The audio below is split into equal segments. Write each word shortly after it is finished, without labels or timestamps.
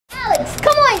Alex,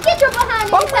 come on, get your behind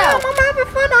in this house. I'm having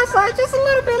fun outside, just a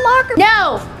little bit longer.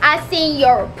 No, I seen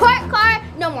your report card.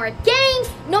 No more games,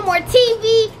 no more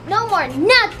TV, no more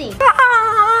nothing.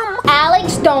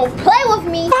 Alex, don't play with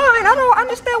me. Fine, I don't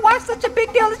understand why it's such a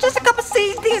big deal. It's just a couple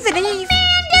C's, D's, and E's.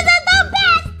 Man, this is the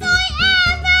best toy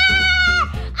ever!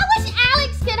 I wish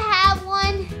Alex could have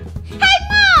one. Hey,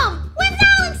 Mom, when's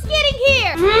Alex getting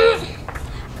here?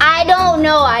 I don't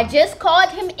know. I just called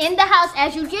him in the house.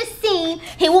 As you just seen,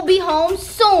 he will be home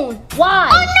soon. Why?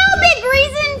 Oh, no big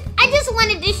reason. I just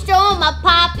wanted to show him my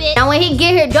poppet. Now, when he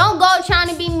get here, don't go trying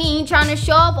to be mean, trying to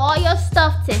show off all your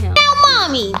stuff to him. Now,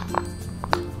 Mommy,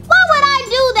 why would I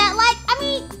do that? Like, I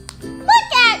mean,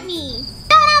 look at me.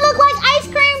 Don't I look like ice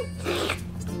cream?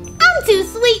 I'm too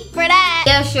sweet for that.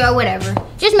 Yeah, sure, whatever.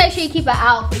 Just make sure you keep an eye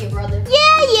out for your brother.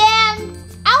 Yeah.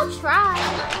 I'll try.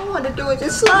 All I want to do is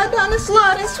just slide down the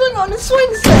slide and swing on the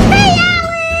swing set. Hey,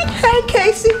 Alex! Hey,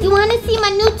 Casey. You want to see my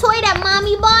new toy that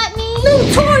Mommy bought me?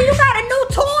 New toy? You got a new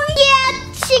toy? Yeah,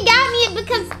 she got me it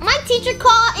because my teacher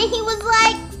called and he was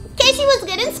like, Casey was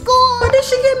good in school. But did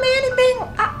she give me anything?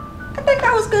 I think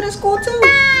I was good in school too.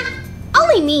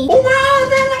 Only me. Oh, wow,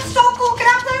 that looks so cool. Can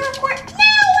I play real quick?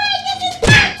 No way, this is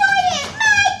my toy. It's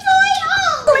my toy.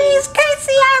 Oh. Please,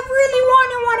 Casey, I really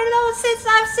wanted one of those since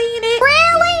I've seen it.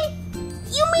 Really?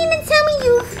 You mean to tell me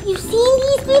you've seen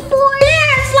these before?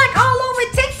 Yeah, it's like all over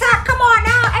TikTok. Come on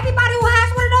now. Everybody who has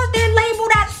one of those, they're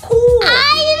labeled as cool.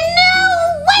 I know.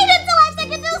 Wait until I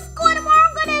take it to school tomorrow.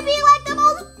 I'm going to be like the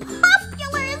most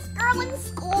popularest girl in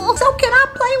school. So can I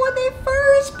play with it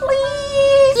first,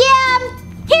 please? Yeah.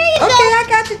 Here you go. Okay, I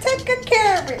got you. Take good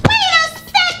care of it. Wait a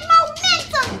sec,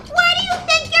 momentum. Where do you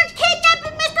think you're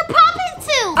kidnapping Mr. Poppin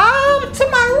to? To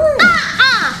my room.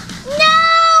 No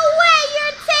way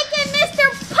you're taking Mr.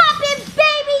 Poppin,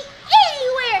 baby,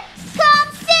 anywhere. Come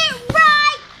sit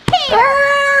right here.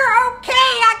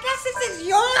 Okay, I guess this is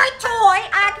your toy.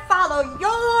 I can follow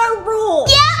your rules.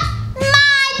 Yeah,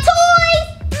 my toys,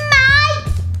 my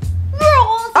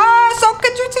rules. So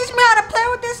could you teach me how to play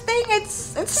with this thing?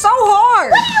 It's so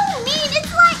hard. What do you mean?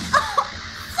 It's like,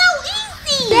 so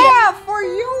easy. Yeah, for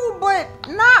you, but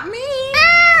not me.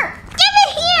 Give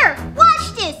it here. Watch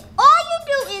this. All you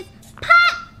do is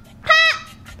pop, pop,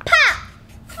 pop.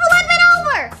 Flip it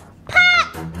over. Pop,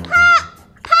 pop,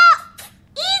 pop.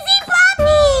 Easy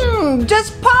popping.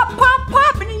 Just pop, pop,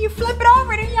 pop, and then you flip it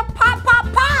over, and then you pop, pop,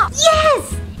 pop.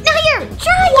 Yes. Now here,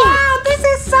 try it. Wow, this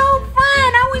is so fun.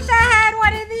 I wish I had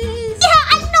one of these.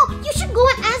 Yeah, I know. You should go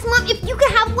and ask Mom if you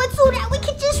could have one so that we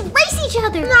could just race each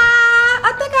other. Nah,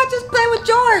 I think I'll just play with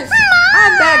yours. Mom!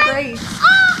 I'm that great.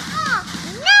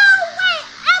 No way.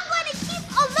 I'm going to keep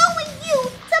allowing you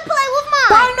to play with mine.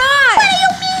 Why not? What do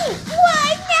you mean? Why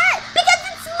not? Because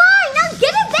it's mine. Now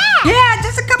give it back. Yeah,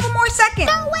 just a couple more seconds.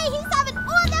 No way. He's having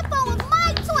all that fun with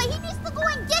my toy. He needs to go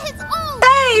and get his own.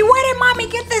 Hey, where did Mommy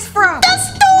get this from? The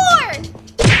store.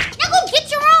 Now go get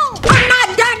your own. I'm not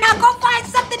done. Now go find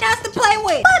something else to play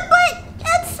with. But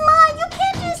that's mine. You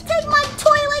can't just take my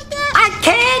toy like that. I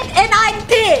can and I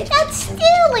did. That's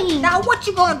stealing. Now what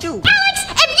you gonna do? Alex,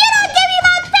 if you don't give me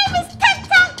my famous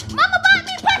TikTok, Mama bought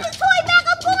me Peppa's toy back,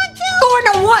 I'm going to. Going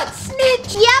to what?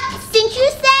 Snitch? Yep, since you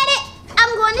said it,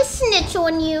 I'm going to snitch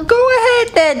on you. Go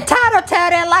ahead then. Tattletale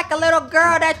that like a little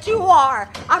girl that you are.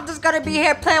 I'm just gonna be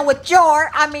here playing with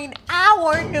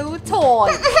our new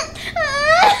toy.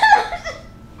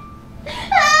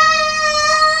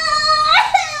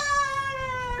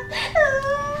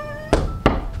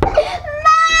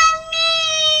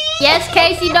 Yes,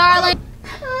 Casey, darling.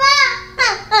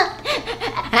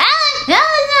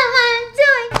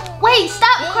 Wait,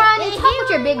 stop crying and talk with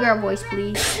your big girl voice,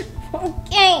 please.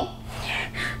 Okay.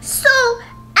 So,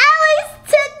 Alex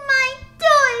took my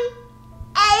toy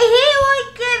and he won't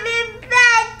give it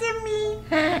back to me.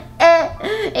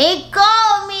 He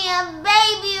called me a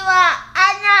baby, but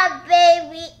I'm not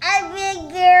baby. I'm a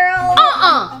big girl.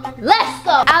 Let's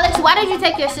go. Alex, why did you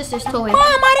take your sister's toy? Mom,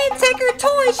 I didn't take her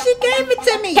toy. She gave it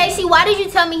to me. Casey, why did you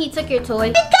tell me he took your toy?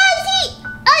 Because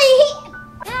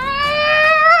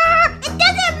it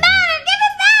doesn't matter. Give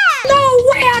it back. No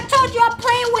way. I told you I'm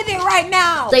playing with it right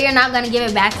now. So you're not going to give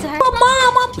it back to her? But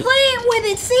Mom, I'm playing with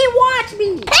it. See, watch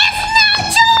me. It's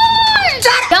not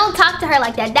yours. Don't talk to her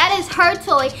like that. That is her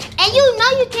toy. And you know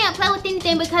you can't play with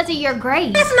anything because of your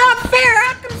grades. That's not fair.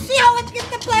 How come she always gets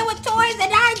to play with toys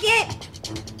and I get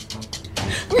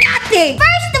nothing?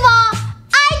 First of all,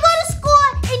 I go to school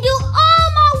and do all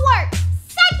my work.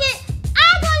 Second, I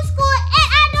go to school and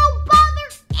I don't bother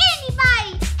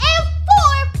anybody. And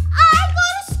fourth, I go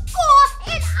to school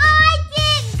and I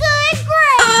get good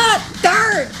grades.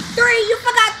 Third. 3. You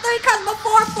forgot 3 because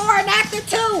before 4 and after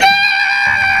 2.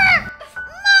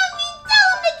 Mommy,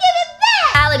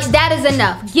 is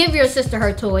enough. Give your sister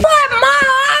her toy. What, Mom?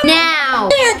 Now.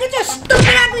 Here, get your stupid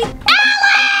ugly.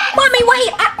 Alex! Mommy,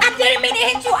 wait. I didn't mean to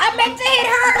hit you. I meant to hit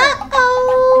her.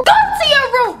 Uh-oh. Go to your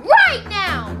room right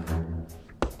now.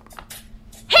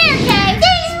 Here, Kay.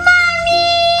 Thanks, Mommy.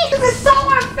 This is so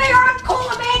unfair. I'm cool,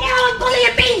 man. Now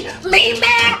bullying me. Me,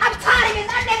 man. I'm tired of this.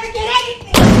 I never get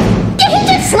anything. Did he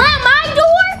just slam my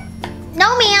door?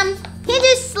 No, ma'am. He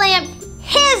just slammed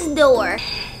his door.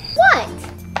 What?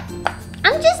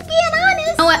 I'm just being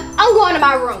honest. You know what? I'm going to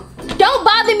my room. Don't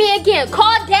bother me again.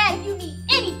 Call Dad if you need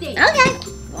anything. Okay.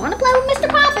 Want to play with Mr.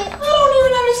 Poppet? I don't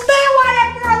even understand why that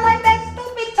girl liked that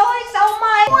stupid toy so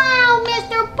much. Wow,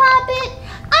 Mr. Poppet.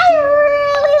 I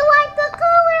really like the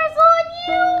colors on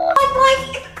you.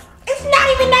 Like, it's not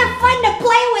even that fun to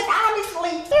play with,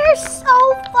 honestly. You're so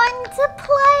fun to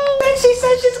play. And she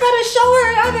said she's gonna show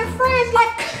her other friends.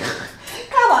 Like,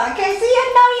 come on, Casey, you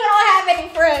know you don't have any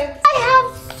friends. I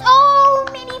have so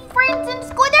many friends in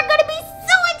school. They're gonna be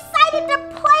so excited to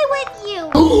play with you.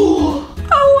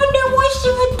 I wonder what she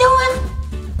would do if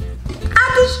I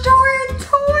destroy her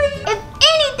toy. If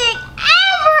anything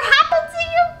ever happened to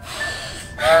you,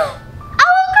 I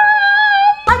will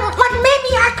cry. Like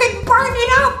maybe I could burn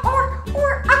it up,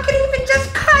 or I could even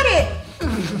just cut it.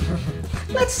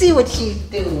 Let's see what she's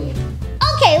doing.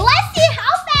 Okay, let's see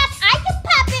how fast I can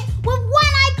pop it with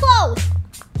one eye closed.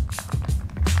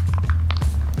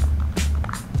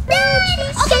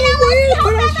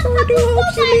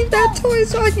 She leave that toy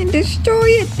so I can destroy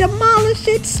it, demolish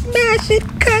it, smash it,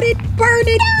 cut it, burn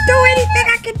it, do anything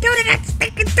I can do to that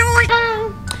stinking toy.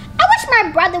 I wish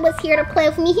my brother was here to play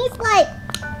with me. He's like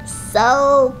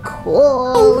so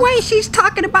cool. Oh wait, she's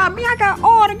talking about me. I got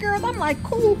all the girls. I'm like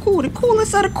cool, the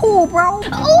coolest of the cool, bro.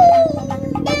 Oh,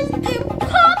 Mr.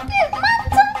 Poppet, my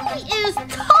tummy is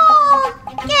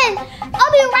talking.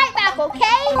 I'll be right back,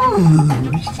 okay? Oh,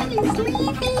 she's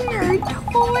leaving her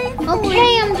toy.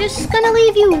 Okay, I'm just gonna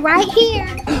leave you right here.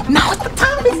 Now it's the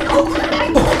time. It's no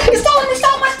time. It's only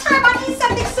so much time. I need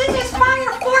something. Scissors,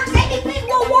 fire, forks, anything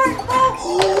will work, bro.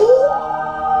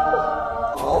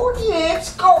 Oh yeah,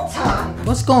 it's go time.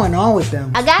 What's going on with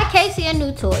them? I got Casey a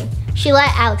new toy. She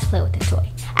let Alex play with the toy.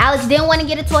 Alex didn't want to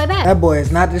get a toy back. That boy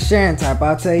is not the sharing type,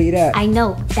 I'll tell you that. I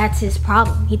know, that's his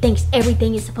problem. He thinks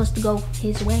everything is supposed to go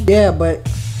his way. Yeah, but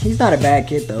he's not a bad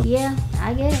kid though. Yeah,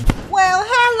 I get it. Well,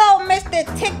 hello, Mr.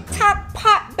 TikTok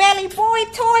Pot Belly Boy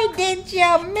Toy. Did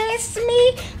you miss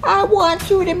me? I want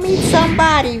you to meet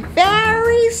somebody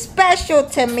very special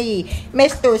to me.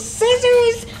 Mr.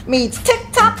 Scissors meets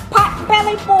TikTok Pot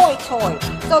Belly Boy Toy.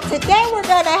 So today we're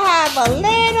gonna have a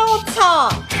little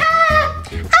talk.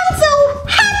 I'm so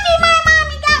happy my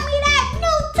mommy got me that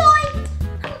new toy.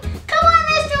 Come on,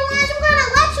 Mr. Lunch, I'm gonna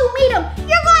let you meet him.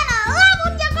 You're gonna love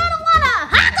him. You're gonna wanna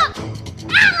hug him.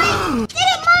 Alex,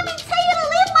 didn't mommy tell you to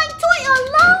leave my toy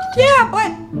alone? Yeah, but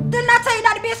didn't I tell you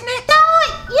not to be a snitch? No,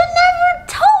 you never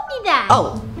told me that.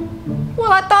 Oh,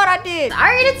 well, I thought I did.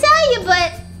 Sorry to tell you, but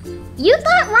you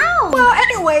thought wrong. Well,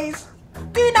 anyways,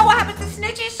 do you know what happens to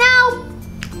snitches? Now,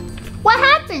 what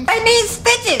happened? They need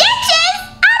stitches. Stitches?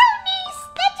 I don't need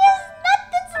stitches.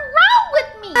 Nothing's wrong with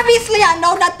me. Obviously, I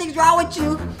know nothing's wrong with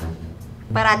you,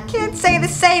 but I can't say the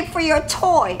same for your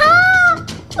toy.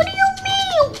 What do you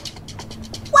mean?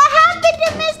 What happened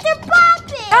to Mr.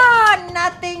 Poppet? Ah,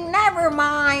 nothing. Never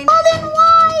mind. Well, then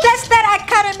why? Just that I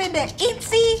cut him into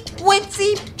itsy,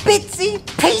 witsy, bitsy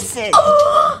pieces.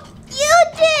 You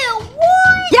did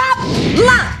what? Yup,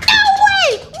 lump. No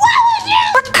way! Why would you?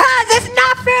 Because it's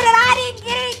not fair that I didn't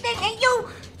get anything and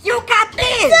you got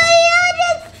this. So you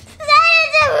just decided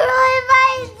to ruin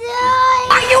my toy.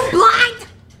 Are you blind?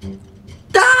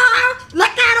 Duh!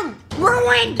 Look at him,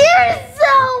 ruined. You're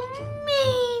so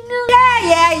mean.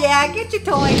 Yeah. Get your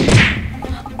toy.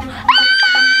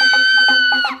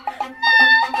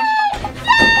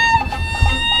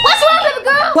 What's wrong with the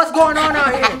girl? What's going on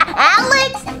out here?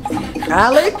 Alex?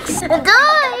 Alex?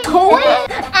 Toy?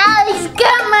 Alex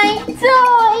got my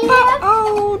toy.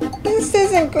 Oh, this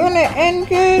isn't gonna end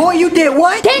good. Boy, you did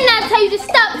what? Didn't I tell you to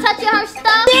stop touching her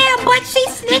stuff? Yeah, but she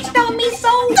snitched on me, so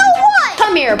So what?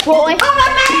 Come here, boy. I'm